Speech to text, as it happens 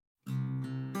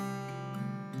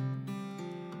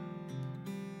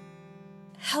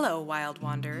Hello, Wild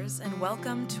Wanderers, and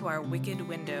welcome to our wicked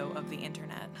window of the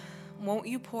internet. Won't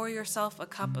you pour yourself a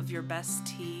cup of your best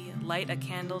tea, light a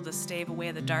candle to stave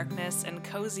away the darkness, and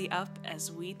cozy up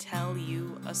as we tell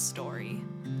you a story?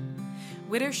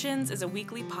 Widdershins is a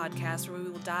weekly podcast where we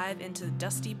will dive into the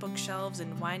dusty bookshelves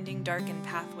and winding, darkened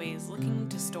pathways looking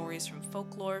to stories from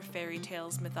folklore, fairy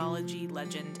tales, mythology,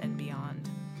 legend, and beyond.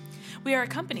 We are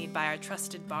accompanied by our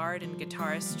trusted bard and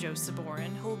guitarist Joe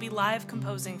Saborin, who will be live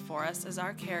composing for us as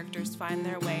our characters find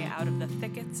their way out of the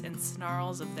thickets and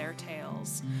snarls of their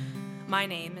tales. My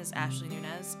name is Ashley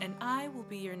Nunez, and I will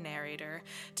be your narrator,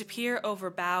 to peer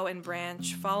over bough and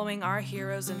branch, following our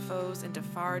heroes and foes into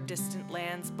far distant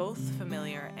lands both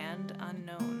familiar and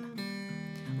unknown.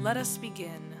 Let us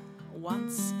begin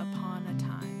once upon a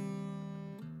time.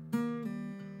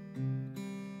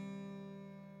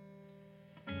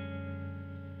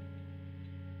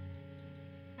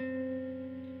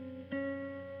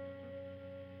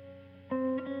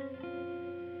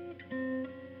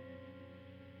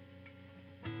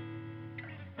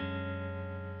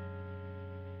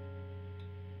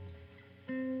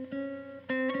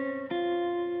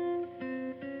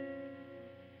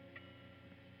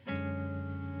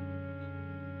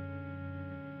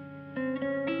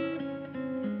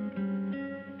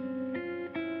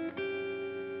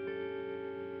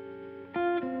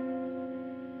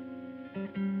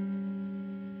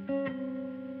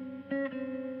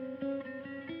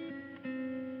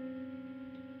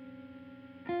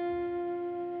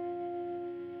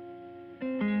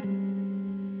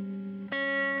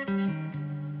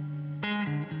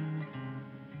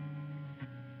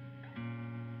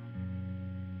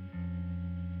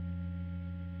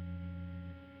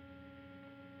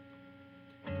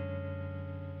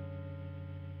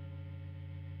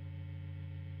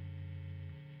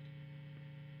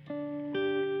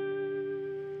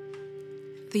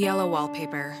 The Yellow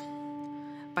Wallpaper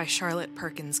by Charlotte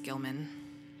Perkins Gilman.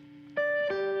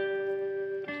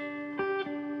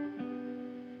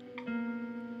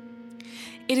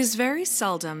 It is very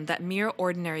seldom that mere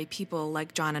ordinary people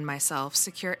like John and myself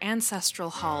secure ancestral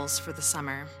halls for the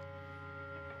summer.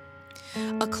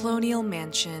 A colonial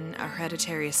mansion, a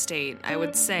hereditary estate, I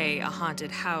would say a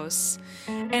haunted house,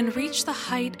 and reach the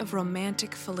height of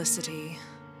romantic felicity,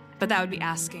 but that would be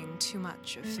asking too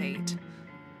much of fate.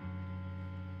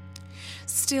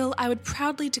 Still, I would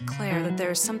proudly declare that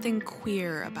there is something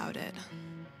queer about it.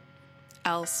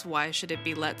 Else, why should it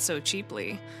be let so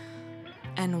cheaply?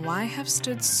 And why have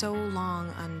stood so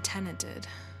long untenanted?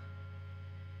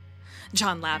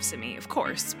 John laughs at me, of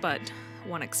course, but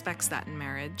one expects that in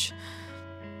marriage.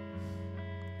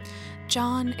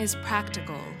 John is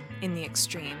practical in the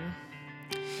extreme.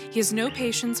 He has no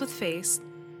patience with face,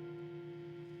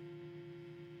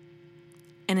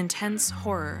 an intense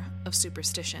horror of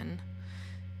superstition,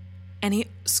 and he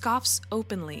scoffs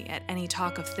openly at any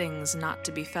talk of things not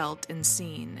to be felt and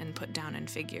seen and put down in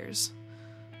figures.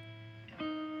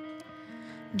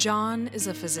 John is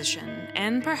a physician,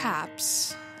 and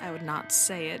perhaps, I would not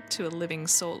say it to a living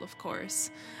soul, of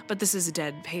course, but this is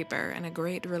dead paper and a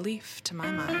great relief to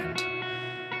my mind.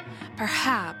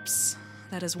 Perhaps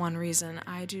that is one reason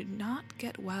I do not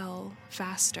get well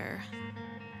faster.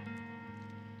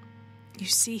 You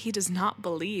see, he does not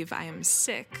believe I am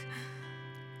sick.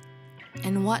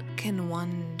 And what can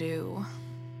one do?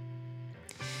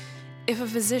 If a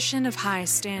physician of high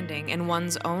standing and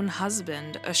one's own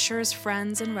husband assures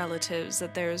friends and relatives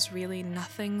that there is really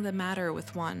nothing the matter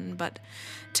with one but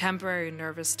temporary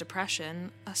nervous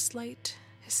depression, a slight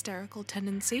hysterical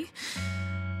tendency,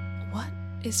 what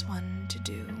is one to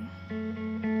do?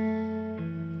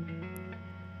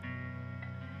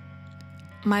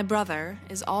 My brother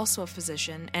is also a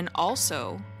physician and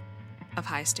also of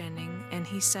high standing, and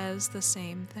he says the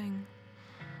same thing.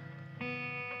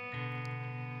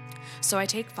 So I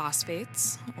take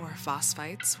phosphates, or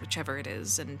phosphites, whichever it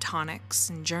is, and tonics,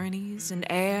 and journeys, and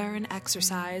air, and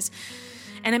exercise,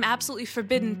 and I'm absolutely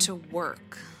forbidden to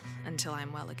work until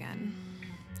I'm well again.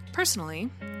 Personally,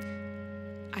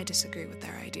 I disagree with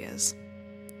their ideas.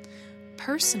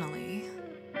 Personally,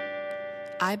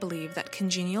 I believe that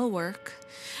congenial work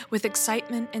with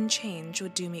excitement and change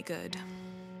would do me good.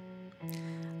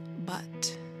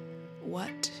 But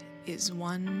what is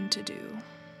one to do?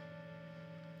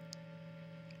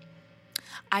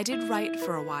 I did write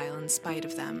for a while in spite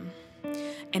of them,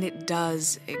 and it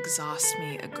does exhaust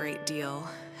me a great deal,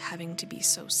 having to be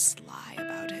so sly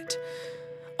about it,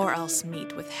 or else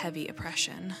meet with heavy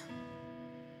oppression.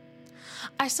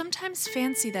 I sometimes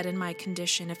fancy that in my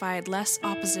condition, if I had less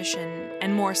opposition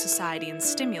and more society and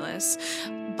stimulus,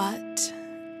 but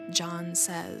John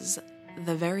says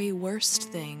The very worst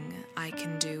thing I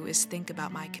can do is think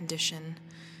about my condition,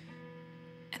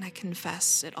 and I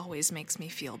confess it always makes me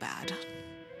feel bad.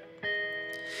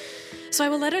 So I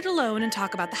will let it alone and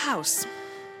talk about the house.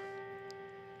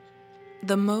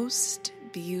 The most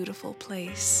beautiful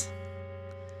place.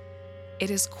 It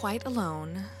is quite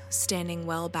alone, standing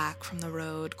well back from the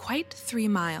road, quite 3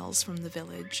 miles from the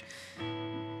village.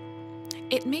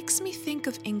 It makes me think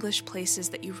of English places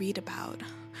that you read about,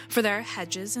 for there are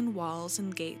hedges and walls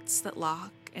and gates that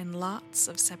lock, and lots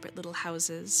of separate little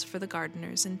houses for the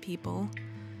gardeners and people.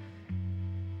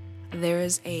 There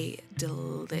is a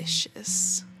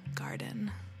delicious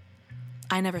garden.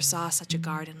 I never saw such a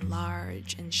garden,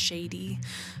 large and shady,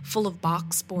 full of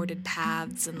box-boarded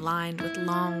paths and lined with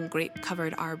long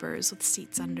grape-covered arbors with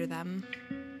seats under them.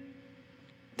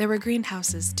 There were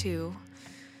greenhouses, too,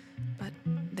 but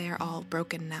they are all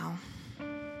broken now.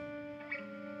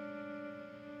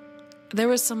 There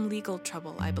was some legal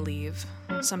trouble, I believe,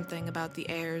 something about the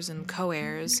heirs and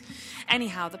co-heirs.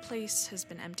 Anyhow, the place has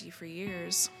been empty for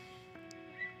years.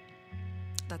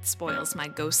 That spoils my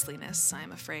ghostliness,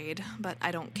 I'm afraid, but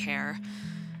I don't care.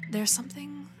 There's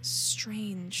something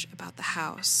strange about the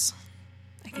house.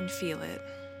 I can feel it.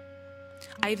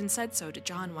 I even said so to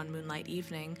John one moonlight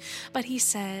evening, but he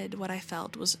said what I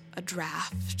felt was a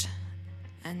draft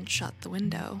and shut the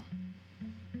window.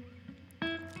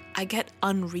 I get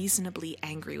unreasonably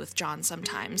angry with John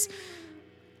sometimes.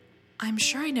 I'm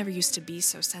sure I never used to be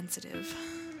so sensitive.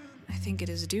 I think it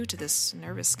is due to this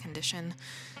nervous condition.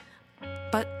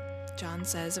 But John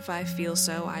says if I feel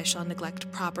so, I shall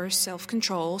neglect proper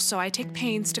self-control, so I take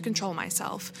pains to control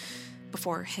myself,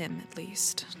 before him at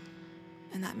least.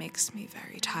 And that makes me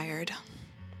very tired.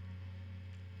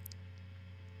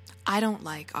 I don't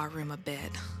like our room a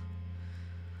bit.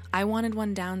 I wanted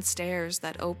one downstairs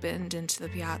that opened into the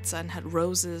piazza and had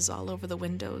roses all over the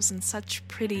windows and such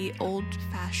pretty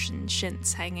old-fashioned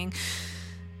chintz hanging,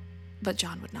 but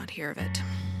John would not hear of it.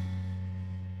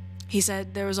 He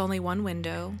said there was only one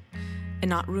window, and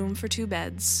not room for 2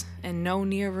 beds, and no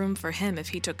near room for him if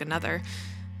he took another.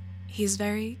 He's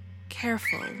very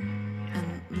careful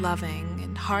and loving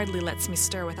and hardly lets me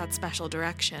stir without special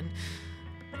direction.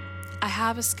 I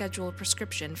have a scheduled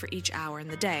prescription for each hour in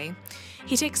the day.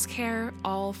 He takes care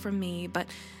all from me, but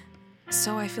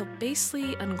so I feel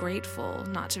basely ungrateful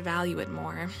not to value it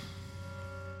more.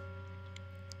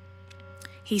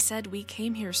 He said we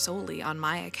came here solely on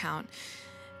my account,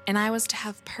 and I was to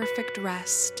have perfect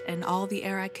rest and all the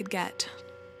air I could get.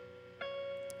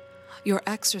 Your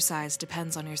exercise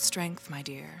depends on your strength, my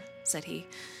dear, said he,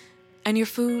 and your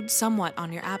food somewhat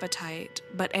on your appetite,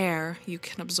 but air you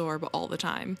can absorb all the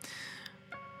time.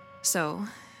 So,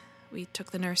 we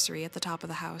took the nursery at the top of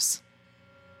the house.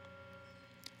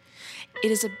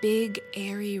 It is a big,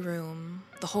 airy room,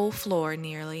 the whole floor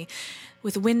nearly,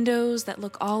 with windows that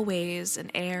look all ways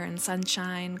and air and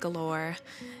sunshine galore.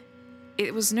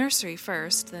 It was nursery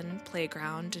first, then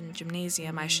playground and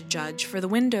gymnasium, I should judge, for the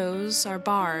windows are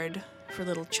barred for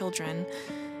little children,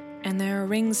 and there are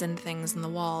rings and things in the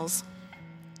walls.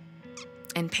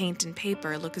 And paint and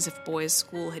paper look as if boys'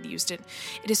 school had used it.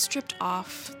 It is stripped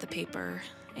off the paper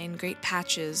in great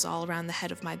patches all around the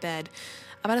head of my bed,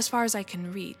 about as far as I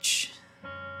can reach.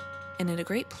 And in a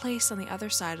great place on the other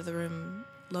side of the room,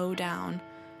 low down,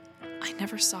 I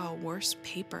never saw worse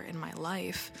paper in my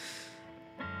life.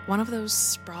 One of those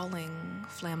sprawling,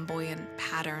 flamboyant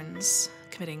patterns,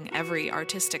 committing every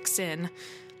artistic sin.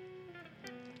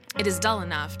 It is dull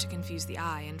enough to confuse the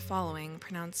eye, and following,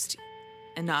 pronounced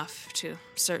enough to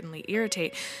certainly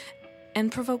irritate,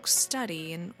 and provoke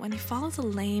study, and when you follow the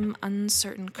lame,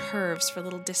 uncertain curves for a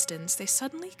little distance, they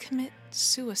suddenly commit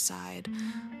suicide,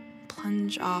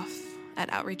 plunge off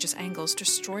at outrageous angles,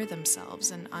 destroy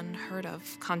themselves in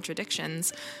unheard-of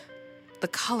contradictions. The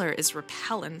color is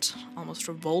repellent, almost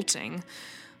revolting,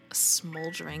 a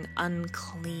smoldering,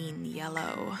 unclean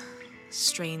yellow,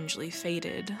 strangely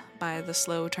faded by the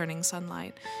slow-turning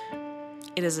sunlight.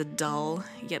 It is a dull,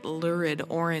 yet lurid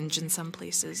orange in some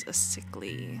places, a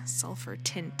sickly sulfur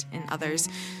tint in others.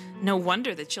 No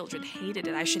wonder the children hated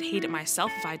it. I should hate it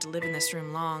myself if I had to live in this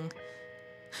room long.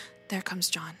 There comes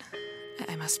John.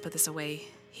 I must put this away.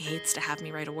 He hates to have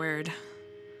me write a word.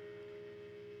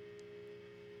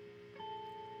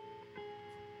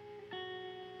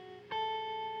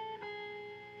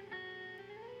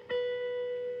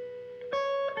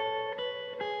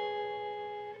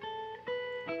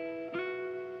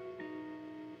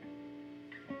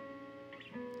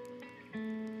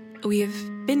 We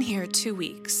have been here 2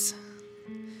 weeks.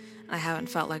 I haven't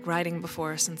felt like writing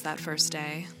before since that first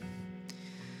day.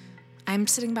 I'm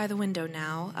sitting by the window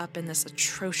now, up in this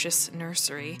atrocious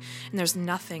nursery, and there's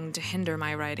nothing to hinder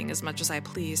my writing as much as I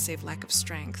please, save lack of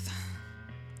strength.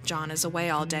 John is away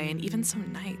all day, and even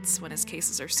some nights when his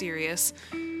cases are serious.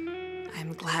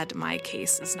 I'm glad my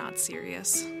case is not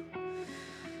serious.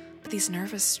 But these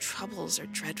nervous troubles are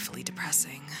dreadfully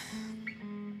depressing.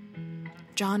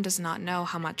 John does not know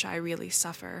how much I really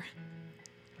suffer.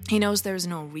 He knows there's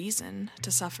no reason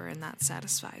to suffer, and that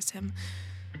satisfies him.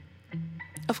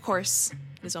 Of course,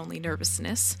 it is only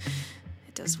nervousness.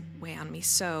 It does weigh on me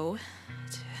so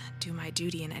to do my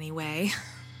duty in any way.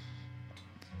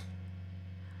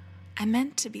 I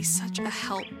meant to be such a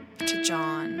help to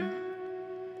John,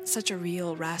 such a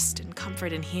real rest and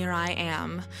comfort, and here I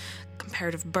am,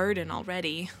 comparative burden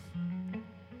already.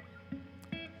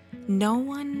 No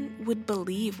one would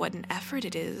believe what an effort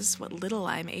it is, what little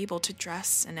I'm able to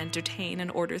dress and entertain and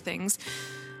order things.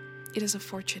 It is a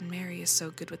fortune Mary is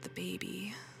so good with the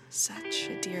baby. Such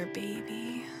a dear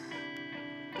baby.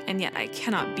 And yet I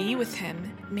cannot be with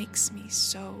him. It makes me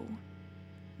so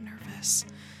nervous.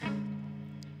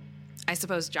 I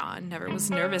suppose John never was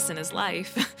nervous in his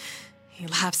life. He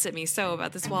laughs at me so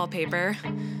about this wallpaper.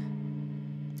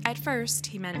 At first,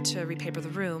 he meant to repaper the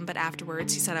room, but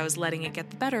afterwards he said I was letting it get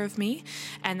the better of me,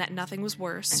 and that nothing was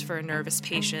worse for a nervous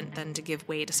patient than to give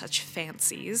way to such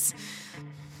fancies.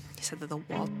 He said that the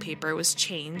wallpaper was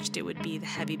changed. It would be the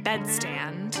heavy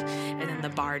bedstand, and then the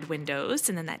barred windows,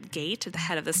 and then that gate at the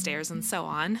head of the stairs, and so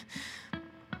on.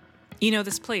 You know,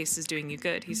 this place is doing you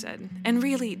good, he said. And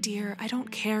really, dear, I don't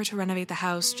care to renovate the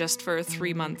house just for a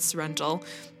 3 months rental.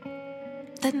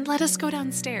 Then let us go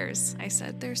downstairs, I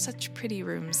said. There's such pretty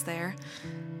rooms there.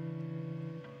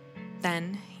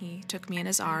 Then he took me in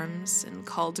his arms and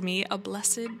called me a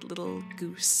blessed little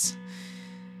goose,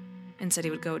 and said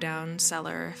he would go down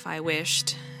cellar if I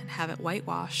wished, and have it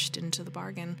whitewashed into the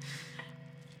bargain.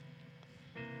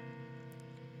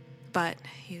 But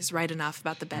he's right enough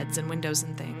about the beds and windows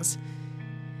and things.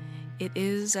 It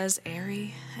is as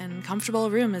airy and comfortable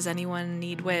a room as anyone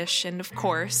need wish, and of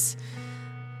course,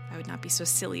 I would not be so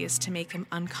silly as to make him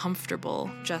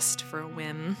uncomfortable just for a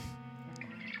whim.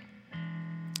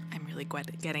 I'm really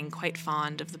getting quite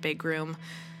fond of the big room,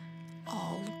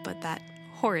 all but that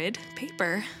horrid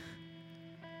paper.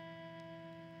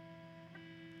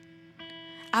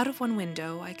 Out of one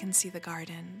window, I can see the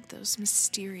garden, those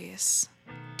mysterious,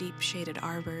 deep-shaded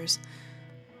arbors,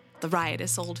 the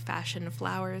riotous old-fashioned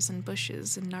flowers and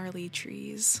bushes and gnarly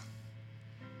trees.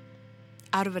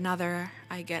 Out of another,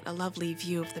 I get a lovely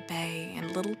view of the bay and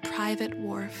a little private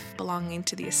wharf belonging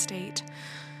to the estate.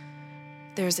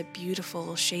 There's a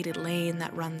beautiful shaded lane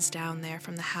that runs down there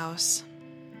from the house.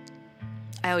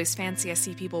 I always fancy I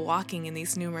see people walking in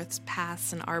these numerous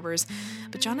paths and arbors,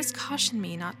 but John has cautioned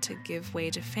me not to give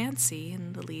way to fancy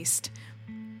in the least.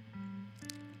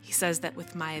 He says that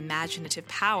with my imaginative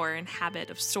power and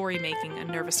habit of story-making, a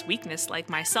nervous weakness like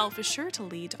myself is sure to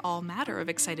lead to all matter of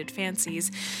excited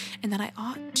fancies, and that I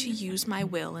ought to use my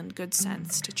will and good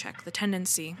sense to check the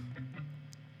tendency.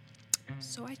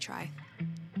 So I try.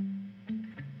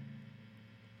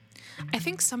 I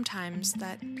think sometimes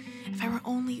that if I were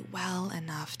only well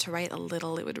enough to write a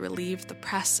little, it would relieve the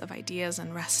press of ideas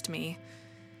and rest me.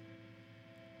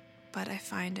 But I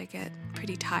find I get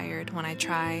pretty tired when I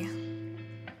try.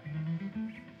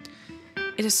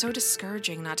 It is so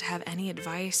discouraging not to have any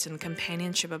advice and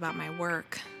companionship about my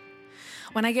work.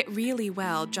 When I get really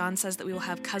well, John says that we will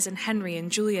have Cousin Henry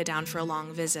and Julia down for a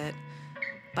long visit.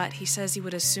 But he says he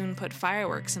would as soon put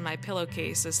fireworks in my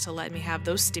pillowcase as to let me have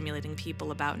those stimulating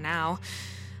people about now.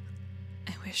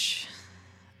 I wish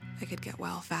I could get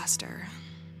well faster.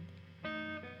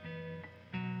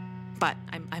 But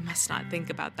I must not think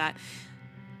about that.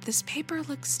 This paper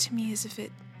looks to me as if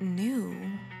it knew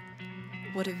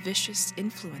what a vicious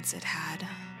influence it had.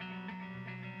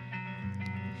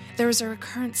 There is a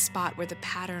recurrent spot where the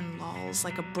pattern lolls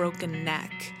like a broken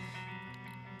neck,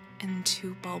 and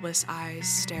two bulbous eyes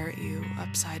stare at you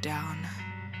upside down.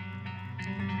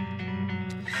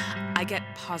 I get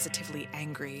positively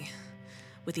angry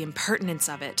with the impertinence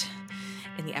of it,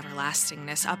 in the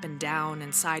everlastingness. Up and down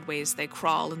and sideways they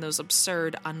crawl, and those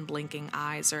absurd, unblinking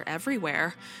eyes are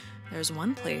everywhere. There's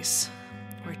one place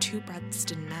where two breadths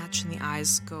didn't match, and the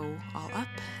eyes go all up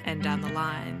and down the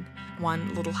line, one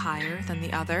a little higher than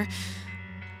the other.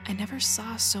 I never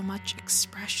saw so much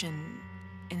expression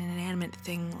in an inanimate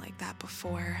thing like that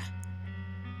before.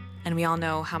 And we all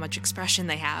know how much expression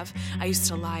they have. I used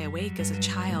to lie awake as a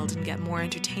child and get more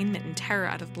entertainment and terror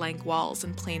out of blank walls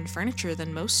and plain furniture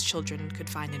than most children could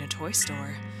find in a toy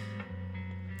store.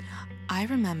 I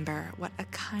remember what a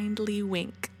kindly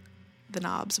wink the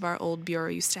knobs of our old bureau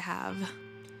used to have.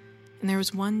 and there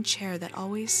was one chair that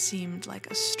always seemed like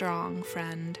a strong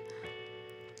friend.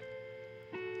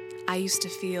 I used to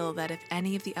feel that if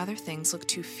any of the other things looked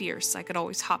too fierce, I could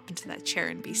always hop into that chair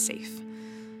and be safe.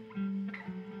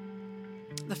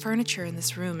 The furniture in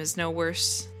this room is no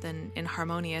worse than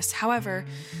inharmonious. However,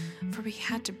 for we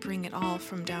had to bring it all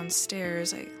from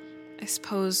downstairs, I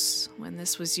suppose when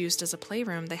this was used as a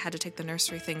playroom, they had to take the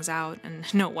nursery things out, and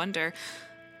no wonder.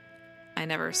 I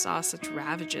never saw such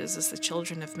ravages as the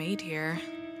children have made here.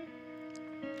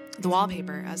 The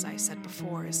wallpaper, as I said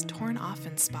before, is torn off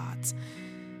in spots,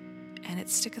 and it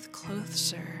sticketh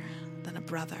closer than a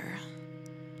brother.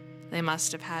 They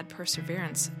must have had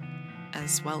perseverance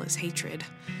as well as hatred.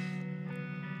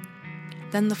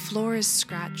 Then the floor is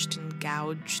scratched and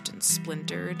gouged and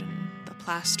splintered, and the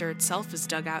plaster itself is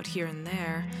dug out here and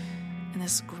there, and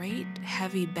this great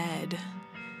heavy bed,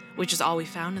 which is all we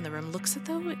found in the room, looks as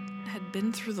though it had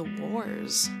been through the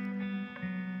wars.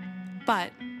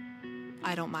 But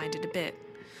I don't mind it a bit.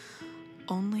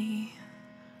 Only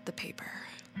the paper.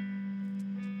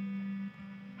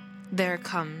 There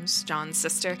comes John's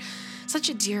sister. Such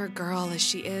a dear girl as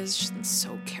she is, she's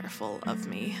so careful of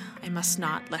me. I must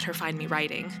not let her find me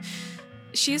writing.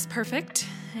 She is perfect,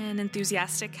 an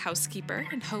enthusiastic housekeeper,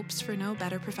 and hopes for no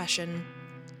better profession.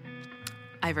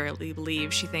 I verily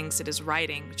believe she thinks it is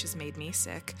writing which has made me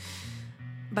sick.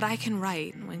 But I can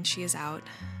write when she is out,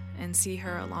 and see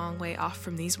her a long way off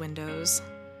from these windows.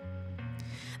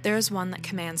 There is one that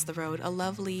commands the road, a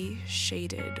lovely,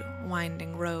 shaded,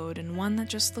 winding road, and one that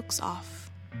just looks off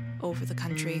over the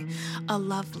country. A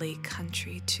lovely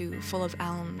country, too, full of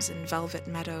elms and velvet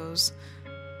meadows.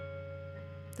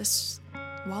 This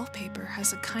wallpaper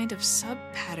has a kind of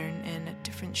sub-pattern in a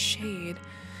different shade,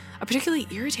 a particularly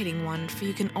irritating one, for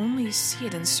you can only see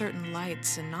it in certain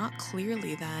lights and not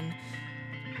clearly then.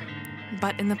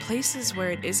 But in the places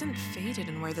where it isn't faded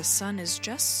and where the sun is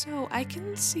just so, I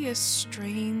can see a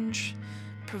strange,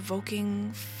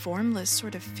 provoking, formless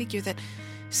sort of figure that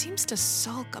seems to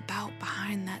sulk about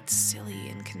behind that silly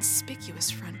and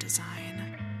conspicuous front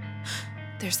design.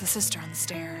 There's the sister on the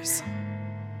stairs.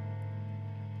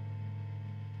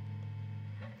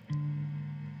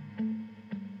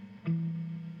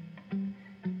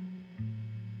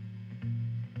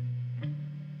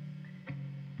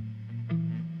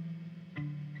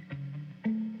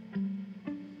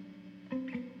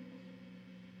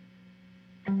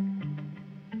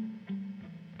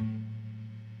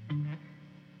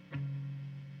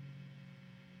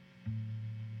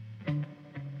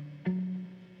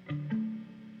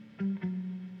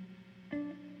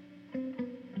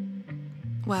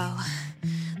 Well,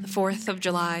 the 4th of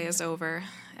July is over,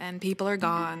 and people are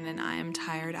gone, and I am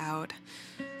tired out.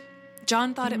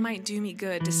 John thought it might do me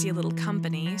good to see a little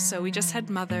company, so we just had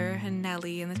Mother and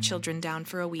Nellie and the children down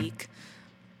for a week.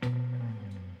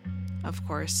 Of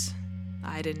course,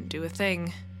 I didn't do a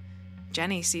thing.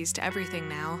 Jenny sees to everything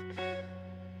now.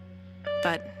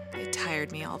 But it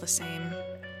tired me all the same.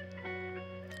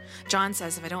 John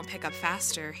says if I don't pick up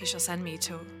faster, he shall send me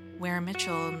to Ware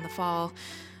Mitchell in the fall.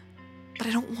 But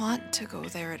I don't want to go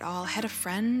there at all. I had a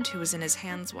friend who was in his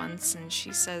hands once, and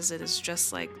she says it is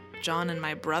just like John and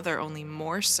my brother, only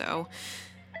more so.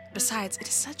 Besides, it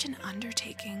is such an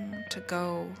undertaking to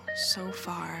go so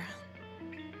far.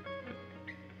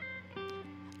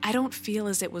 I don't feel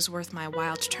as it was worth my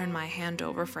while to turn my hand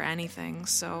over for anything,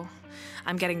 so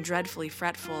I'm getting dreadfully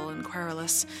fretful and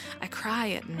querulous. I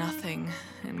cry at nothing,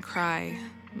 and cry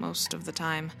most of the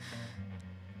time.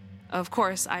 Of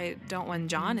course, I don't when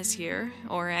John is here,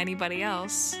 or anybody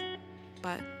else,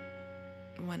 but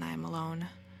when I'm alone.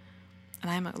 And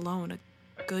I'm alone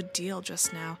a good deal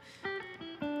just now.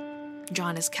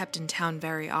 John is kept in town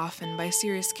very often by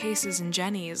serious cases, and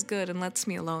Jenny is good and lets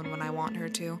me alone when I want her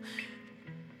to.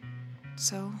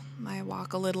 So I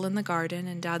walk a little in the garden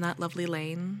and down that lovely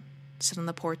lane, sit on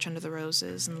the porch under the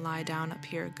roses, and lie down up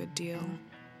here a good deal.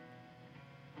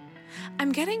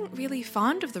 I'm getting really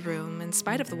fond of the room in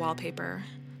spite of the wallpaper.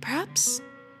 Perhaps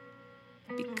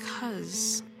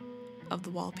because of the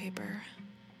wallpaper.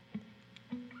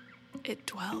 It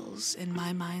dwells in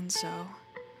my mind so.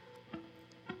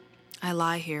 I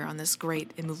lie here on this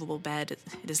great immovable bed,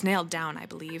 it is nailed down, I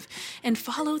believe, and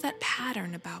follow that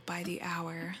pattern about by the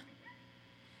hour.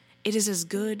 It is as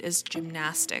good as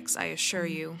gymnastics, I assure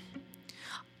you.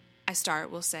 I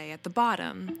start, we'll say, at the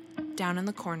bottom, down in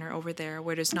the corner over there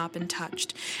where it has not been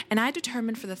touched, and I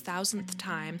determine for the 1000th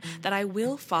time that I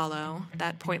will follow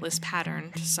that pointless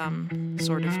pattern to some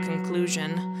sort of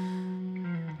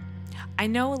conclusion. I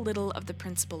know a little of the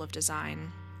principle of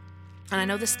design. And I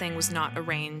know this thing was not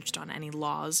arranged on any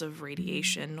laws of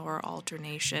radiation or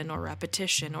alternation or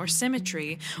repetition or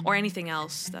symmetry or anything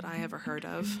else that I ever heard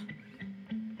of.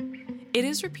 It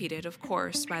is repeated, of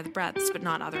course, by the breaths, but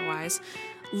not otherwise.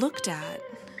 Looked at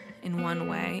in one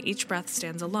way, each breath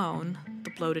stands alone. The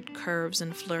bloated curves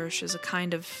and flourishes a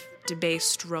kind of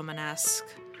debased Romanesque,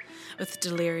 with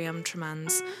delirium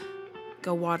tremens,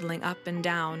 go waddling up and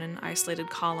down in isolated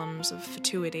columns of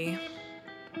fatuity.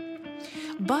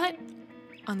 But,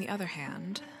 on the other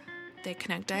hand, they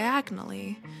connect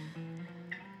diagonally,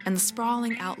 and the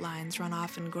sprawling outlines run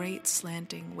off in great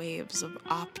slanting waves of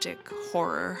optic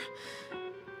horror,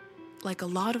 like a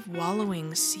lot of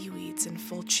wallowing seaweeds in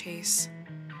full chase.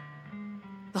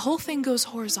 The whole thing goes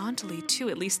horizontally, too,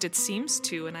 at least it seems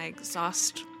to, and I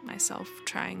exhaust myself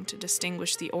trying to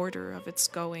distinguish the order of its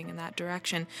going in that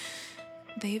direction.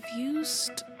 They've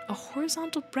used a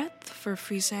horizontal breadth for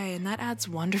frise, and that adds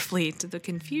wonderfully to the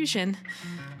confusion.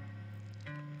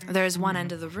 There's one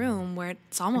end of the room where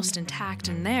it's almost intact,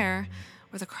 and there,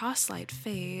 where the cross-light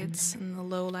fades and the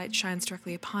low light shines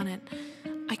directly upon it,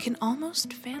 I can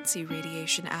almost fancy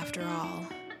radiation after all.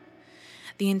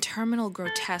 The interminable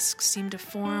grotesques seem to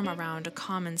form around a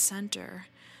common center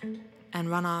and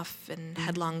run off in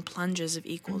headlong plunges of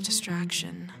equal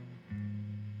distraction.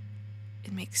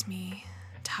 It makes me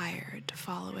tired to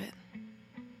follow it.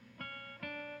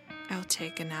 I'll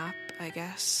take a nap, I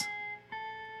guess.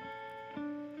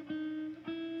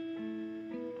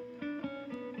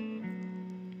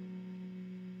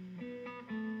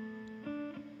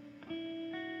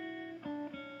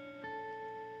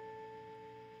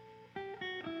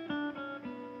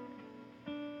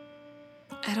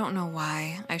 I don't know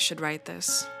why I should write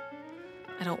this.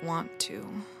 I don't want to.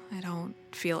 I don't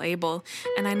feel able.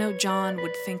 And I know John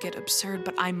would think it absurd,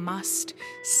 but I must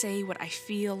say what I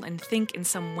feel and think in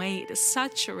some way. It is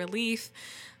such a relief.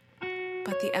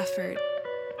 But the effort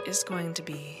is going to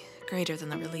be greater than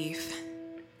the relief.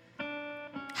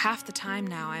 Half the time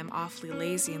now I am awfully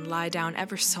lazy and lie down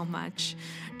ever so much.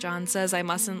 John says I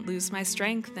mustn't lose my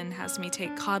strength and has me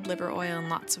take cod liver oil and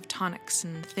lots of tonics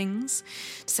and things,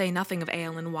 to say nothing of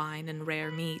ale and wine and rare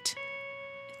meat.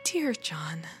 Dear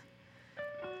John.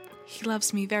 He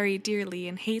loves me very dearly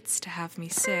and hates to have me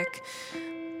sick.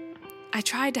 I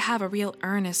tried to have a real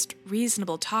earnest,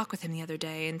 reasonable talk with him the other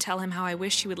day and tell him how I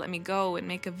wish he would let me go and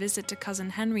make a visit to Cousin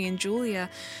Henry and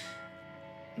Julia.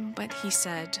 But he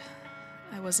said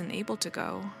I wasn't able to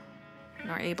go,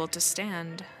 nor able to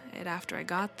stand it after I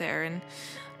got there, and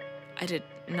I did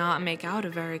not make out a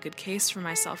very good case for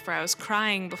myself, for I was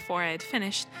crying before I had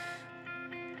finished.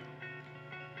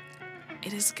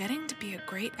 It is getting to be a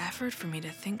great effort for me to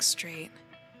think straight.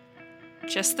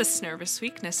 Just this nervous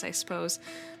weakness, I suppose.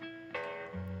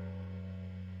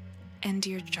 And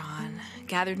dear John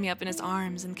gathered me up in his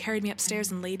arms and carried me upstairs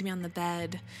and laid me on the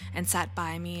bed and sat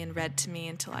by me and read to me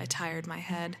until I tired my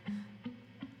head.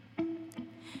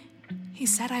 He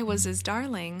said I was his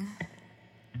darling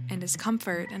and his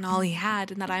comfort and all he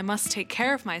had, and that I must take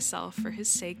care of myself for his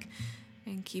sake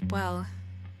and keep well.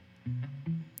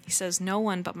 He says no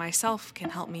one but myself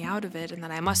can help me out of it, and that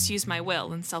I must use my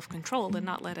will and self-control and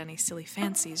not let any silly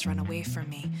fancies run away from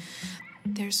me.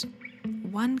 There's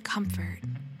one comfort.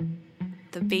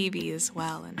 The baby is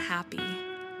well and happy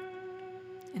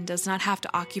and does not have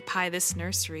to occupy this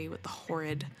nursery with the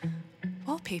horrid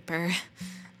wallpaper.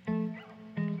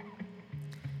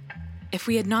 If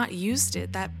we had not used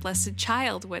it, that blessed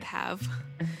child would have.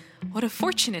 What a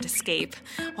fortunate escape.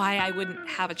 Why, I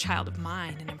wouldn't have a child of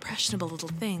mine, an impressionable little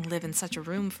thing, live in such a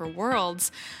room for worlds.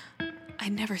 I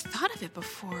never thought of it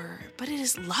before, but it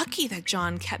is lucky that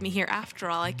John kept me here after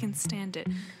all. I can stand it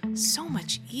so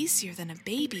much easier than a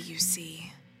baby, you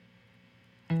see.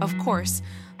 Of course,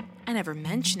 I never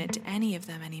mention it to any of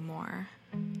them anymore.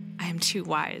 I am too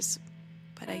wise,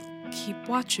 but I keep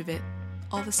watch of it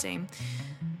all the same.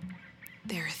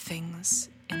 There are things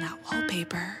in that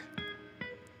wallpaper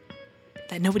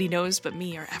that nobody knows but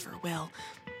me or ever will.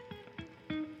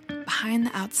 Behind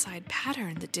the outside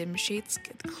pattern, the dim shades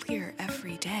get clear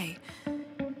every day.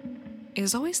 It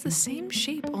is always the same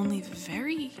shape, only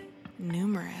very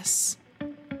numerous.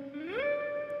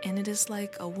 And it is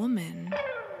like a woman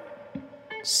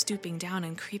stooping down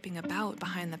and creeping about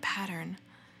behind the pattern.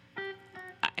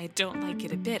 I don't like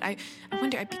it a bit. I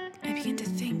wonder, I begin to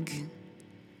think,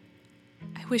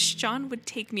 I wish John would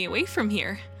take me away from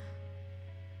here.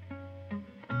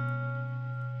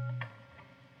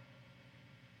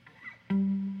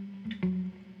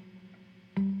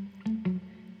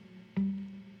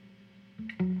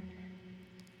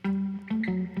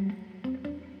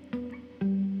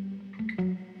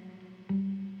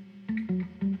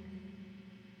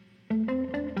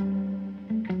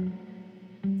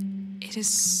 It is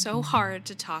so hard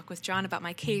to talk with John about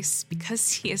my case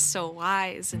because he is so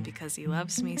wise and because he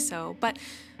loves me so, but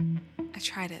I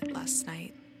tried it last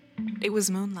night. It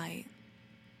was moonlight.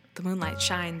 The moonlight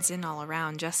shines in all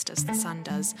around just as the sun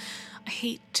does. I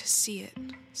hate to see it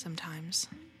sometimes.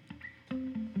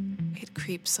 It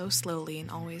creeps so slowly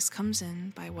and always comes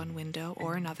in by one window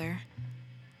or another.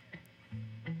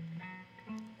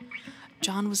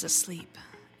 John was asleep,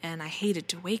 and I hated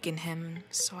to waken him,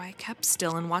 so I kept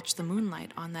still and watched the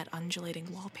moonlight on that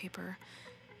undulating wallpaper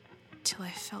till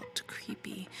I felt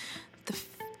creepy. The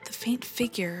faint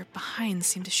figure behind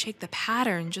seemed to shake the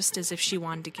pattern just as if she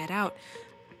wanted to get out.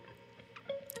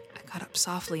 I got up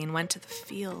softly and went to the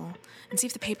feel and see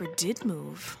if the paper did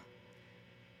move.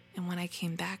 And when I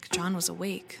came back, John was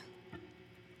awake.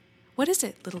 "What is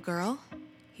it, little girl?"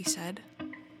 he said.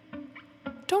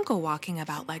 "Don't go walking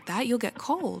about like that. You'll get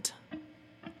cold."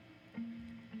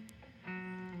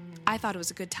 I thought it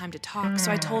was a good time to talk,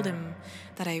 so I told him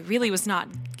that I really was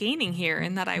not gaining here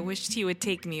and that I wished he would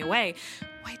take me away.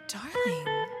 "Why,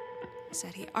 darling,"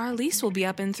 said he, "our lease will be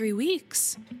up in 3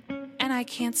 weeks, and I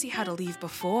can't see how to leave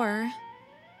before.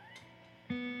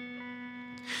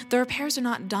 The repairs are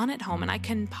not done at home, and I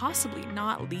can possibly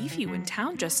not leave you in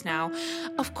town just now.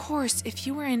 Of course, if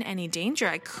you were in any danger,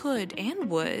 I could and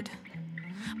would.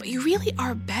 But you really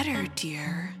are better,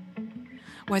 dear.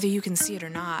 Whether you can see it or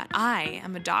not, I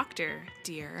am a doctor,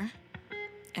 dear.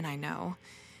 And I know.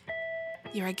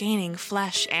 You are gaining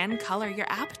flesh and color. Your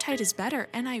appetite is better,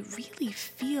 and I really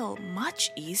feel much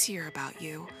easier about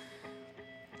you."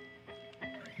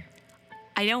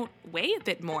 "I don't weigh a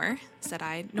bit more," said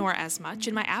I, "nor as much,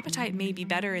 and my appetite may be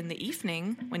better in the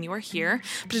evening when you are here,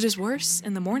 but it is worse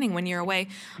in the morning when you're away."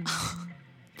 "Oh,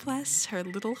 bless her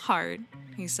little heart,"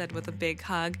 he said with a big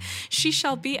hug. "She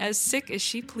shall be as sick as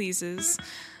she pleases.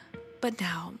 But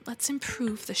now, let's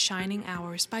improve the shining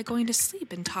hours by going to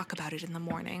sleep and talk about it in the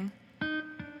morning."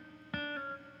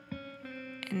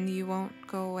 "And you won't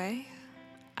go away?"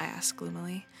 I asked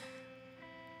gloomily.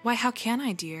 "Why, how can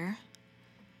I, dear?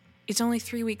 It's only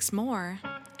 3 weeks more,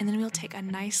 and then we'll take a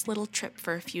nice little trip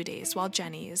for a few days while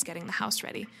Jenny is getting the house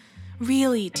ready.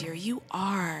 Really, dear, you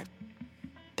are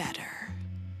better.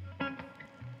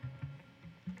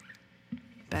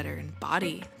 Better in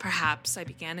body, perhaps," I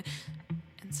began,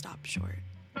 and stopped short,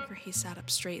 for he sat up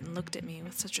straight and looked at me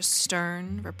with such a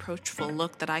stern, reproachful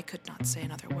look that I could not say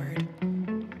another word.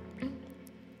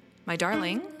 "My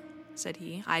darling," said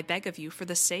he, "I beg of you, for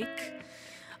the sake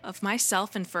of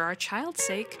myself and for our child's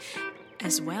sake,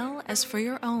 as well as for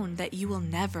your own, that you will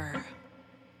never,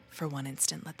 for one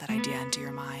instant, let that idea enter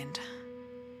your mind.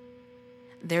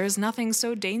 There is nothing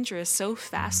so dangerous, so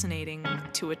fascinating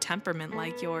to a temperament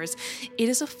like yours. It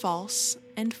is a false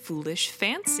and foolish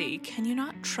fancy. Can you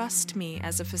not trust me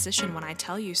as a physician when I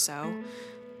tell you so?"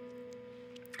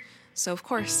 So, of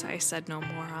course, I said no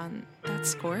more on that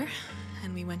score,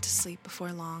 and we went to sleep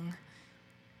before long.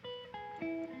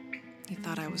 He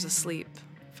thought I was asleep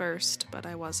first, but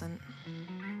I wasn't.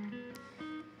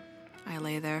 I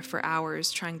lay there for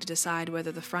hours trying to decide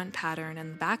whether the front pattern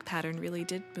and the back pattern really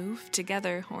did move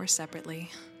together or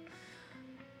separately.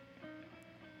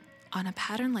 On a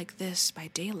pattern like this by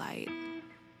daylight,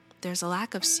 there's a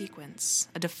lack of sequence,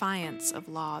 a defiance of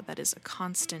law that is a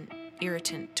constant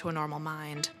irritant to a normal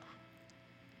mind.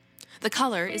 The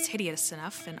color is hideous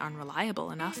enough and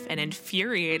unreliable enough and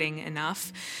infuriating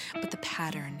enough, but the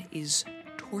pattern is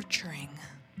torturing.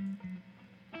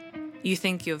 You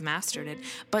think you have mastered it,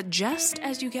 but just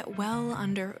as you get well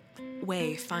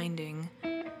underway finding,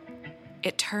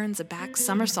 it turns a back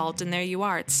somersault and there you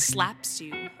are. It slaps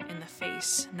you in the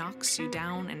face, knocks you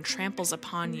down, and tramples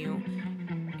upon you.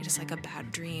 It is like a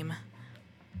bad dream.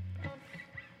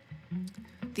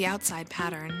 The outside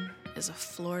pattern is a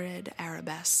florid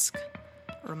arabesque,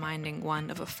 reminding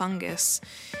one of a fungus.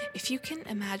 If you can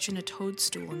imagine a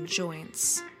toadstool in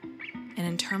joints, an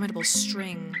interminable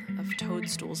string of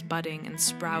toadstools budding and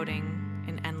sprouting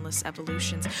in endless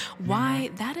evolutions, why,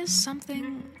 that is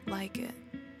something like it.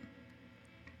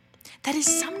 That is,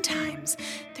 sometimes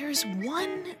there is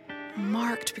one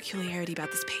marked peculiarity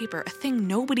about this paper, a thing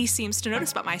nobody seems to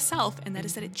notice but myself, and that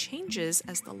is that it changes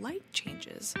as the light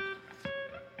changes.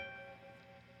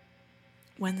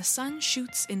 When the sun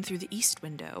shoots in through the east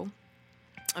window,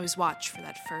 I always watch for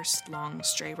that first long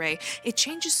stray ray. It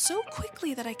changes so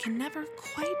quickly that I can never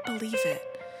quite believe it.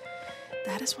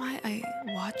 That is why I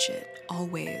watch it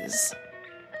always.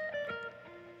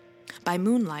 By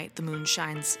moonlight, the moon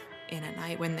shines in at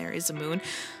night when there is a moon.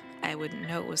 I wouldn't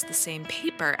know it was the same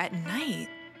paper. At night,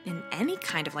 in any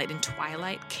kind of light, in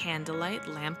twilight, candlelight,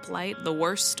 lamplight, the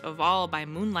worst of all, by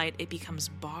moonlight, it becomes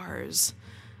bars.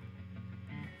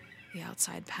 The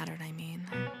outside pattern, I mean.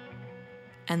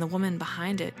 And the woman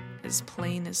behind it, as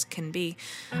plain as can be.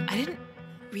 I didn't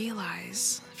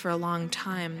realize for a long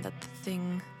time that the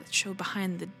thing that showed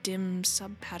behind the dim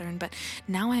sub-pattern, but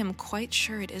now I am quite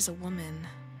sure it is a woman.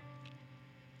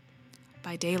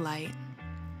 By daylight,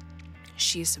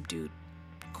 she is subdued,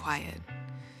 quiet.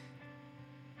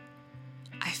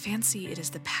 I fancy it is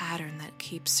the pattern that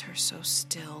keeps her so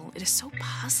still. It is so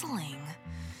puzzling.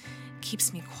 It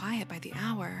keeps me quiet by the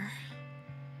hour.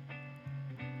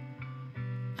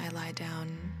 I lie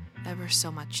down ever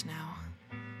so much now.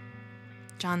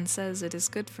 John says it is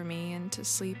good for me and to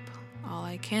sleep all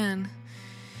I can.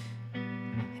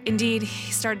 Indeed,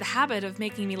 he started the habit of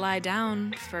making me lie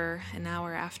down for an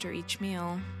hour after each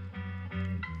meal.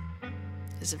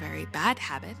 It is a very bad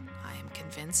habit, I am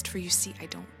convinced, for you see, I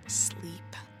don't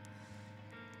sleep.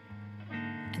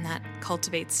 And that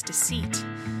cultivates deceit,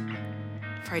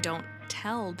 for I don't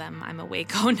tell them I'm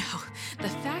awake. Oh no, the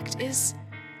fact is,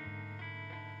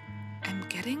 I'm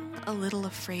getting a little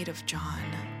afraid of John.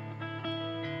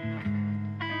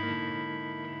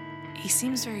 He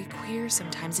seems very queer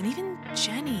sometimes, and even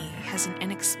Jenny has an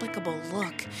inexplicable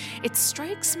look. It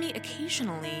strikes me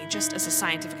occasionally, just as a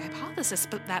scientific hypothesis,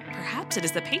 but that perhaps it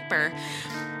is the paper.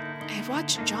 I have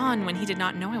watched John, when he did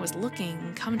not know I was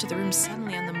looking, come to the room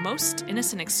suddenly on the most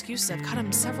innocent excuse. I've caught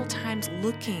him several times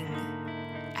looking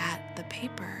at the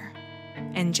paper.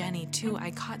 And Jenny, too. I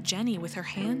caught Jenny with her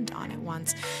hand on it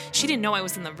once. She didn't know I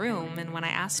was in the room, and when I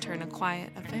asked her in a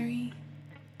very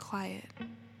quiet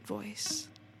voice,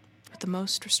 with the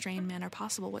most restrained manner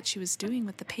possible, what she was doing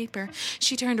with the paper,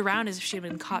 she turned around as if she had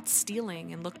been caught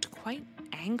stealing and looked quite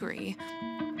angry.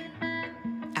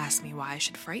 Asked me why I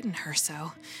should frighten her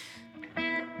so.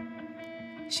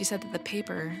 She said that the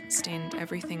paper stained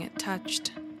everything it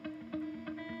touched.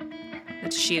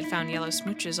 That she had found yellow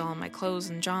smooches all on my clothes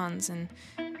and John's, and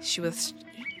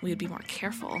we would be more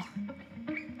careful.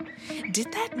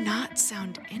 Did that not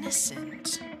sound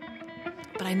innocent?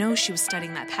 But I know she was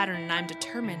studying that pattern, and I'm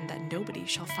determined that nobody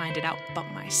shall find it out but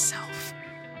myself.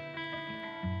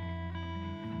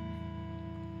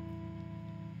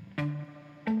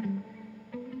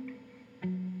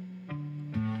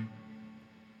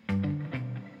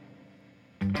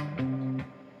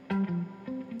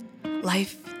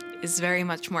 Life is very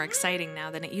much more exciting now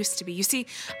than it used to be. You see,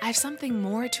 I have something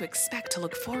more to expect, to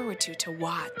look forward to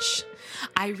watch.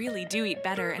 I really do eat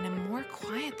better and am more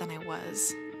quiet than I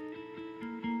was.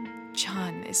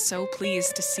 John is so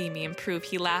pleased to see me improve.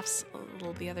 He laughs a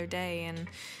little the other day and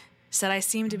said I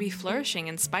seem to be flourishing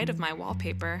in spite of my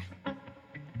wallpaper.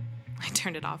 I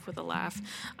turned it off with a laugh.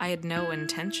 I had no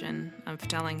intention of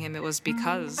telling him it was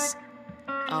because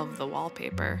of the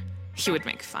wallpaper. He would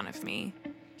make fun of me.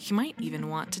 He might even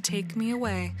want to take me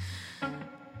away.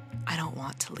 I don't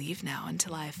want to leave now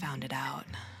until I have found it out.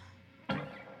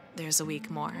 There's a week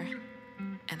more,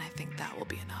 and I think that will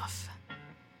be enough.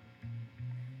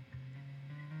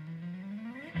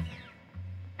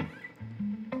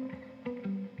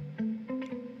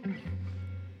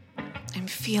 I'm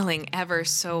feeling ever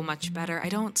so much better. I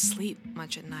don't sleep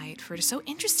much at night, for it is so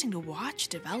interesting to watch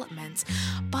developments,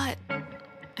 but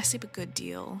I sleep a good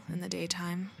deal in the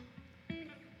daytime.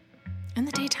 In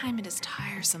the daytime, it is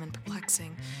tiresome and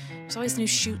perplexing. There's always new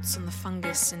shoots on the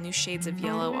fungus and new shades of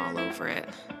yellow all over it.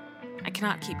 I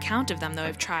cannot keep count of them, though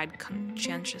I've tried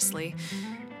conscientiously.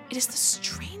 It is the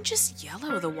strangest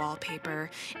yellow, the wallpaper.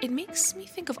 It makes me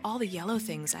think of all the yellow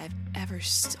things I've ever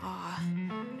saw.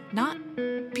 Not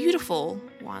beautiful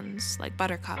ones like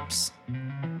buttercups,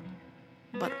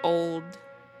 but old,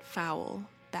 foul,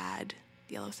 bad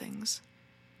yellow things.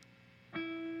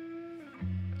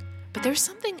 But there's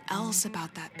something else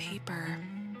about that paper.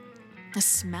 The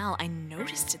smell, I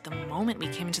noticed it the moment we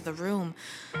came into the room.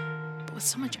 But with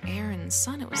so much air and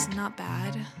sun, it was not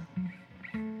bad.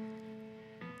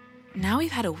 Now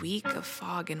we've had a week of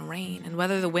fog and rain, and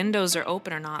whether the windows are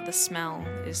open or not, the smell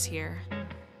is here.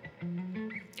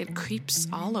 It creeps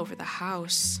all over the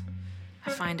house.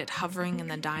 I find it hovering in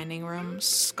the dining room,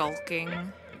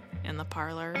 skulking in the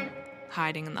parlor,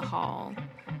 hiding in the hall,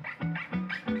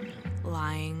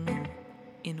 lying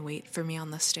in wait for me on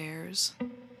the stairs.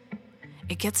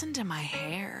 It gets into my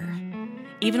hair.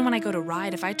 Even when I go to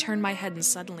ride, if I turn my head and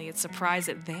suddenly it's surprised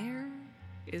that there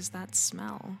is that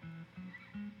smell.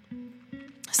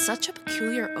 Such a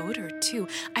peculiar odor, too.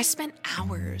 I spent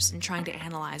hours in trying to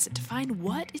analyze it to find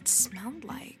what it smelled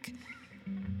like.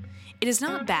 It is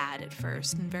not bad at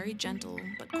first and very gentle,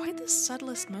 but quite the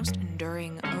subtlest, most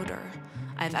enduring odor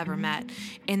I've ever met.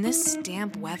 In this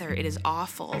damp weather, it is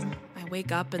awful. I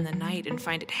wake up in the night and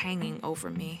find it hanging over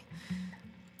me.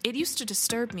 It used to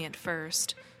disturb me at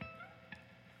first.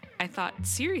 I thought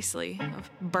seriously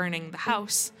of burning the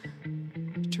house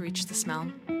to reach the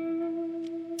smell.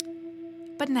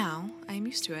 But now I am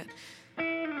used to it.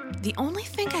 The only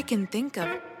thing I can think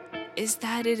of is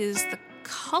that it is the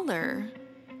color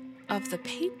of the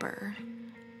paper.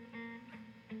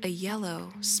 A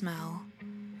yellow smell.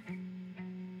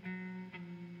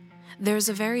 There's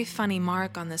a very funny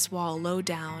mark on this wall low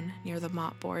down near the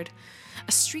mopboard.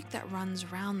 A streak that runs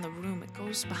around the room. It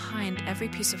goes behind every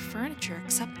piece of furniture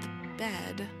except the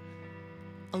bed.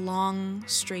 A long,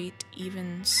 straight,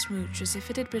 even smooch, as if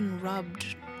it had been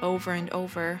rubbed over and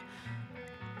over.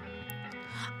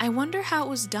 I wonder how it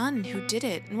was done, who did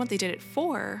it, and what they did it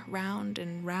for. Round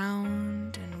and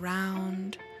round and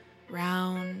round,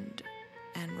 round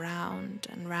and round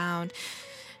and round.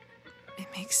 It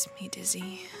makes me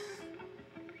dizzy.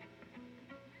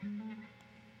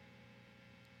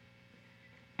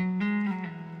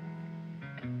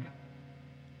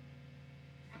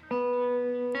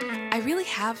 I really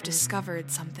have discovered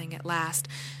something at last.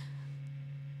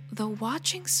 Though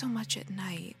watching so much at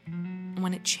night,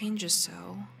 when it changes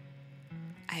so,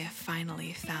 I have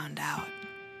finally found out.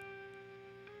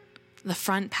 The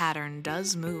front pattern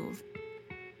does move.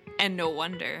 And no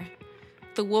wonder.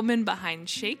 The woman behind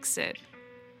shakes it.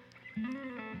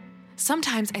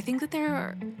 Sometimes I think that there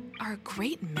are a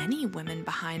great many women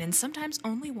behind, and sometimes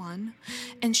only one,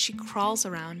 and she crawls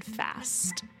around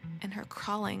fast, and her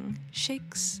crawling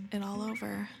shakes it all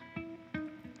over.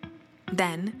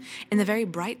 Then, in the very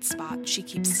bright spot, she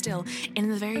keeps still, and in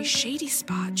the very shady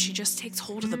spot, she just takes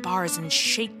hold of the bars and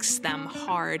shakes them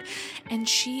hard. And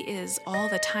she is all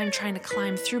the time trying to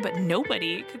climb through, but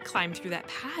nobody could climb through that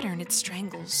pattern. It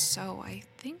strangles so. I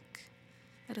think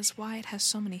that is why it has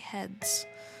so many heads.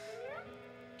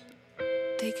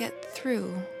 They get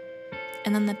through,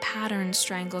 and then the pattern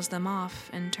strangles them off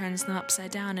and turns them upside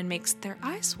down and makes their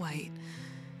eyes white.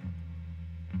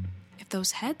 If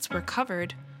those heads were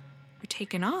covered,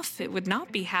 taken off, it would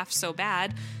not be half so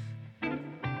bad.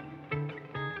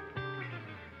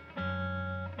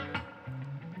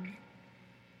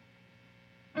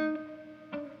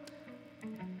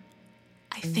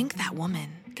 I think that woman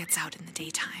gets out in the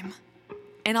daytime.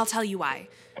 And I'll tell you why.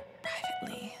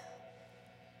 Privately,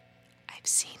 I've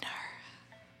seen her.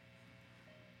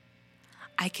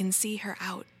 I can see her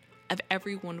out of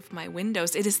every one of my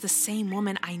windows. It is the same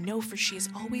woman I know, for she is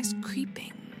always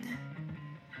creeping.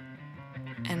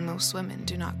 And most women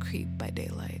do not creep by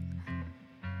daylight.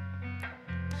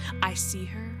 I see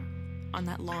her on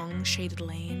that long shaded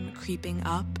lane, creeping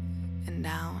up and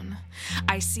down.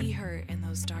 I see her in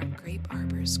those dark grape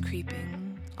arbors,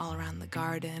 creeping all around the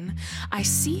garden. I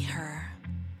see her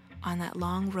on that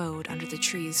long road under the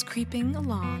trees, creeping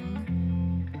along.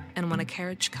 And when a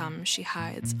carriage comes, she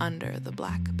hides under the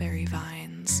blackberry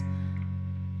vines.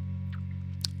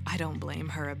 I don't blame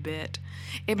her a bit.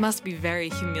 It must be very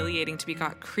humiliating to be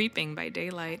caught creeping by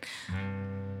daylight.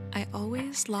 I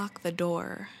always lock the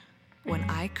door when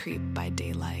I creep by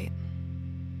daylight.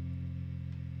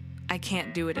 I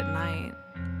can't do it at night,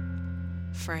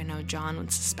 for I know John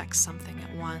would suspect something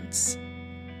at once.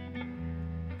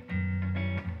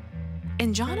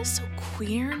 And John is so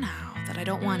queer now that I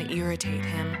don't want to irritate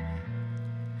him.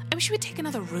 I wish he would take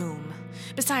another room.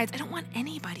 Besides, I don't want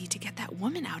anybody to get that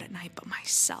woman out at night but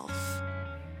myself.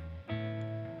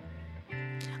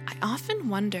 I often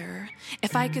wonder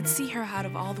if I could see her out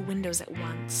of all the windows at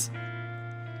once.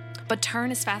 But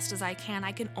turn as fast as I can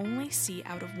only see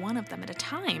out of one of them at a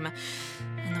time.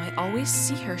 And though I always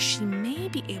see her, she may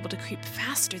be able to creep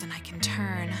faster than I can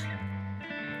turn.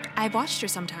 I've watched her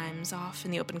sometimes off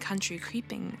in the open country,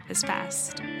 creeping as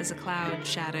fast as a cloud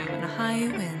shadow in a high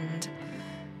wind.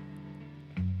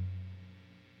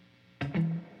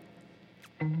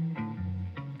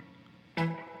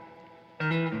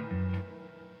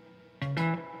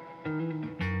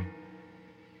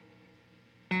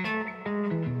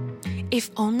 If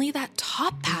only that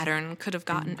top pattern could have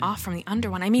gotten off from the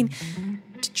under one. I mean,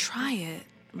 to try it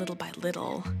little by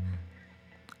little.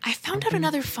 I found out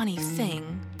another funny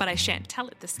thing, but I shan't tell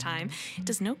it this time. It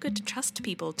does no good to trust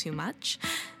people too much.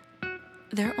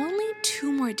 There are only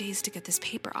 2 more days to get this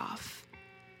paper off,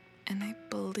 and I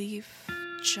believe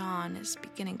John is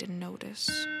beginning to notice.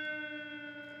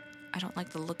 I don't like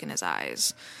the look in his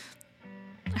eyes.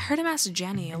 I heard him ask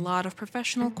Jenny a lot of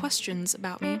professional questions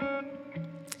about me.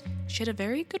 She had a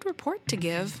very good report to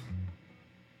give.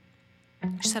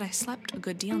 She said I slept a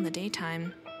good deal in the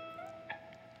daytime.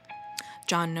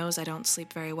 John knows I don't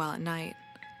sleep very well at night.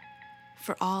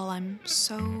 For all, I'm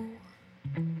so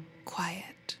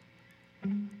quiet.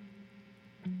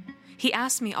 He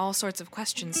asked me all sorts of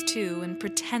questions, too, and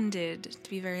pretended to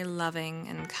be very loving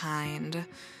and kind.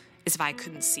 as if I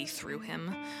couldn't see through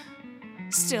him.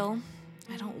 Still,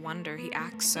 I don't wonder he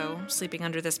acts so, sleeping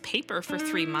under this paper for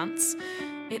 3 months.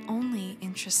 It only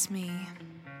interests me.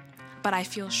 But I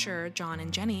feel sure John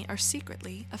and Jenny are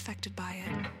secretly affected by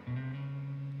it.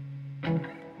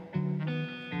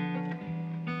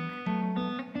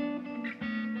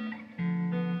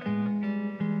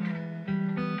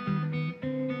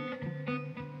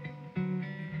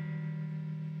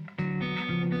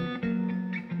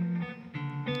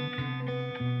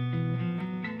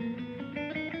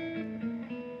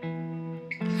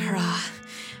 Hurrah!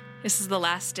 This is the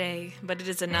last day, but it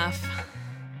is enough.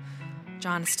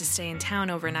 John is to stay in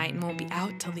town overnight and won't be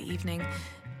out till the evening.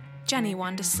 Jenny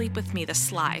wanted to sleep with me, the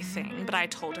sly thing, but I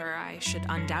told her I should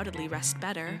undoubtedly rest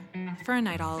better for a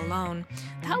night all alone.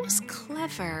 That was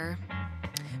clever.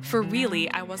 For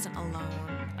really, I wasn't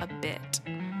alone a bit.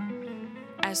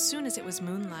 As soon as it was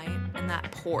moonlight and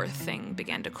that poor thing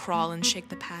began to crawl and shake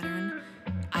the pattern,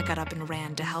 I got up and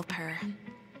ran to help her.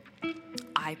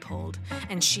 I pulled,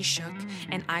 and she shook,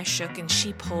 and I shook, and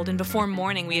she pulled, and before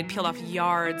morning we had peeled off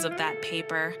yards of that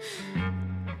paper.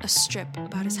 A strip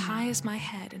about as high as my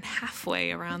head and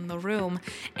halfway around the room.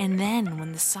 And then,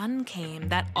 when the sun came,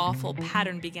 that awful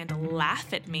pattern began to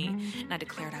laugh at me, and I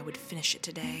declared I would finish it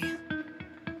today.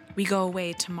 We go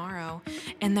away tomorrow,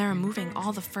 and they're moving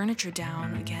all the furniture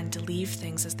down again to leave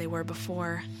things as they were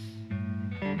before.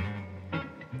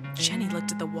 Jenny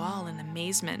looked at the wall in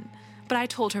amazement, but I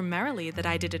told her merrily that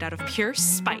I did it out of pure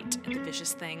spite at the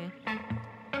vicious thing.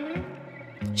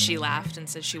 She laughed and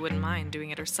said she wouldn't mind doing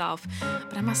it herself,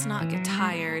 but I must not get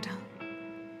tired.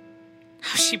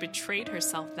 How she betrayed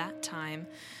herself that time.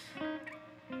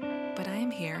 But I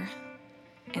am here,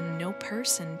 and no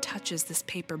person touches this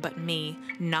paper but me,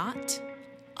 not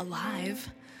alive.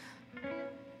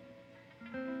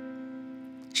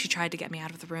 She tried to get me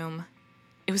out of the room.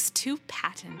 It was too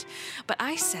patent, but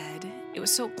I said it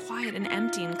was so quiet and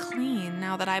empty and clean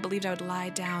now that I believed I would lie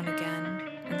down again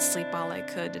and sleep all I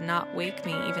could and not wake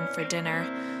me even for dinner.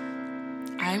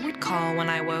 I would call when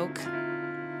I woke.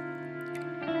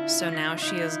 So now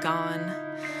she is gone,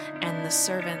 and the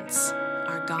servants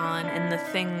are gone, and the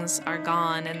things are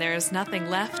gone, and there is nothing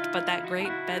left but that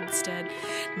great bedstead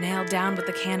nailed down with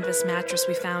the canvas mattress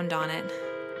we found on it.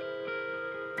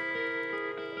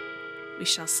 We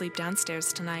shall sleep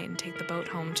downstairs tonight and take the boat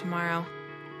home tomorrow.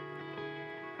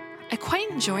 I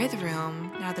quite enjoy the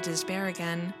room now that it is bare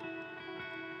again.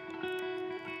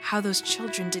 How those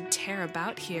children did tear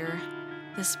about here.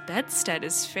 This bedstead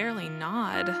is fairly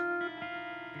gnawed.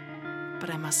 But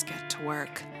I must get to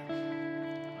work.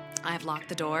 I have locked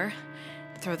the door,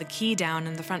 throw the key down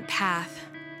in the front path.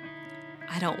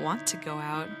 I don't want to go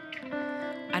out.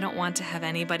 I don't want to have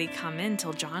anybody come in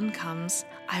till John comes.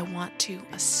 I want to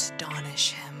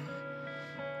astonish him.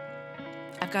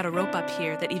 I've got a rope up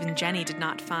here that even Jenny did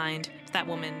not find. If that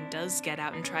woman does get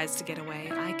out and tries to get away,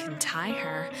 I can tie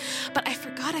her. But I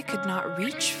forgot I could not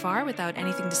reach far without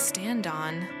anything to stand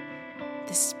on.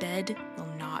 This bed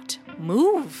will not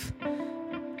move.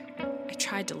 I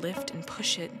tried to lift and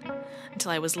push it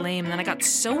until I was lame, and then I got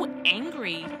so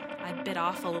angry I bit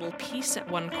off a little piece at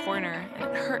one corner, and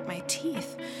it hurt my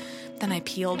teeth. Then I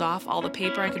peeled off all the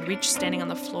paper I could reach standing on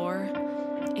the floor.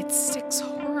 It sticks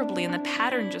horribly, and the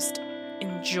pattern just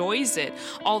enjoys it.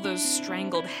 All those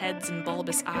strangled heads and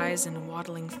bulbous eyes and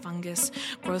waddling fungus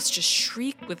growths just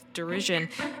shriek with derision,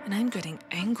 and I'm getting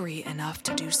angry enough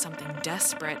to do something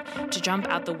desperate. To jump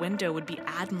out the window would be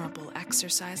admirable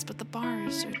exercise, but the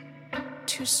bars are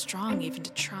too strong even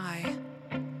to try.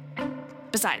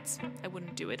 Besides, I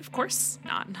wouldn't do it, of course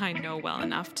not. I know well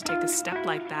enough to take a step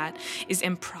like that is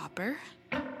improper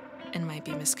and might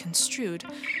be misconstrued.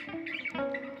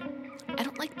 I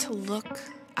don't like to look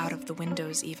out of the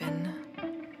windows even.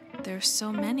 There are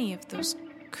so many of those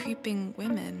creeping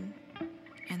women,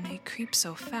 and they creep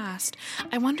so fast.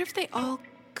 I wonder if they all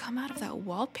come out of that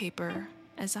wallpaper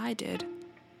as I did.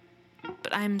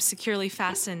 But I'm securely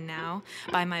fastened now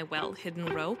by my well-hidden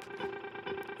rope.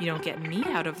 You don't get me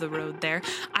out of the road there.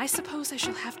 I suppose I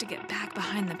shall have to get back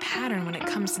behind the pattern when it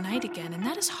comes night again, and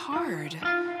that is hard.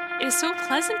 It is so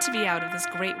pleasant to be out of this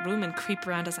great room and creep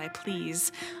around as I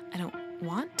please. I don't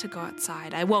want to go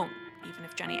outside. I won't, even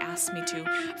if Jenny asks me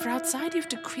to, for outside you have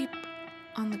to creep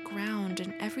on the ground,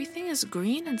 and everything is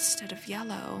green instead of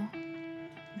yellow.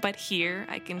 But here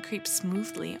I can creep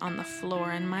smoothly on the floor,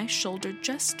 and my shoulder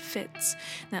just fits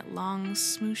in that long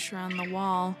smoosh around the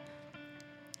wall.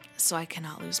 So I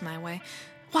cannot lose my way.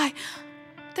 Why,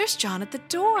 there's John at the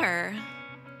door.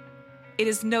 It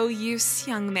is no use,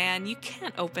 young man. You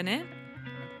can't open it.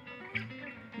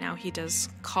 Now he does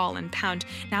call and pound.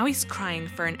 Now he's crying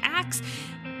for an axe.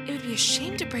 It would be a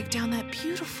shame to break down that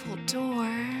beautiful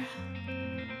door.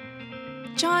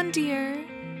 John, dear,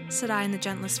 said I in the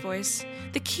gentlest voice,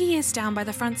 the key is down by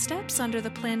the front steps under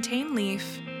the plantain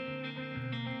leaf.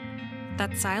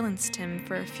 That silenced him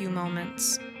for a few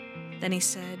moments. Then he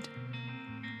said,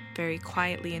 very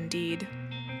quietly indeed,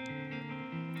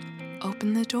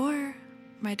 open the door,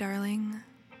 my darling.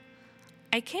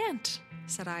 I can't,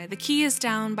 said I. The key is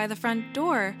down by the front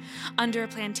door, under a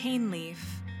plantain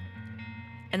leaf.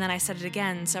 And then I said it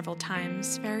again several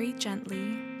times, very gently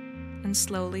and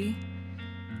slowly,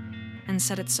 and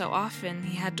said it so often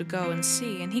he had to go and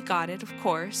see, and he got it, of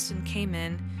course, and came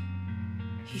in.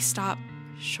 He stopped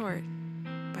short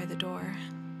by the door.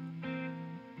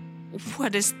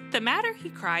 What is the matter? He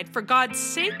cried. For God's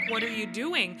sake, what are you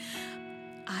doing?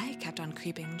 I kept on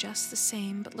creeping just the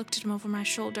same, but looked at him over my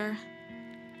shoulder.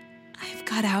 I've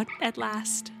got out at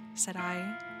last, said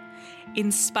I.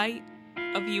 In spite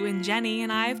of you and Jenny,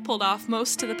 and I've pulled off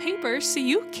most of the papers, so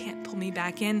you can't pull me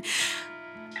back in.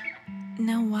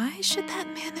 Now, why should that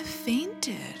man have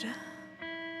fainted?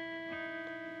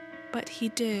 But he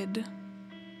did,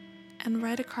 and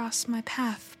right across my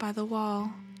path by the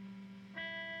wall,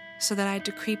 so that I had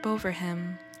to creep over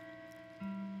him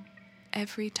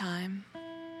every time.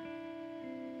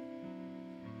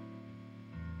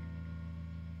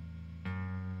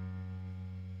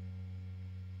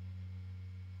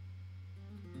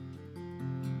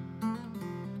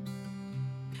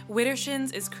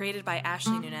 Widdershins is created by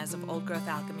Ashley Nunez of Old Growth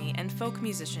Alchemy and folk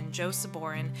musician Joe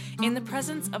Saborin in the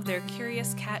presence of their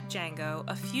curious cat Django,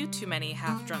 a few too many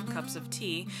half-drunk cups of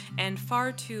tea, and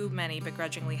far too many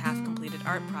begrudgingly half-completed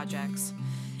art projects.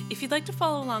 If you'd like to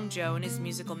follow along Joe and his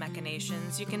musical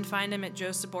machinations, you can find him at Joe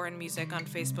Saborin Music on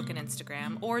Facebook and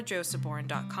Instagram, or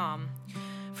joesaborin.com.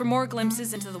 For more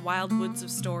glimpses into the wild woods of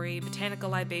story, botanical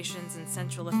libations, and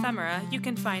sensual ephemera, you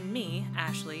can find me,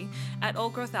 Ashley, at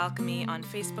Old Growth Alchemy on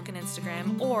Facebook and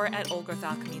Instagram, or at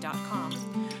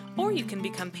oldgrowthalchemy.com. Or you can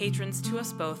become patrons to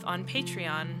us both on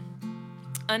Patreon.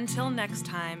 Until next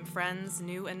time, friends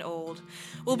new and old,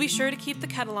 we'll be sure to keep the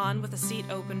kettle on with a seat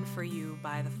open for you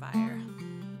by the fire.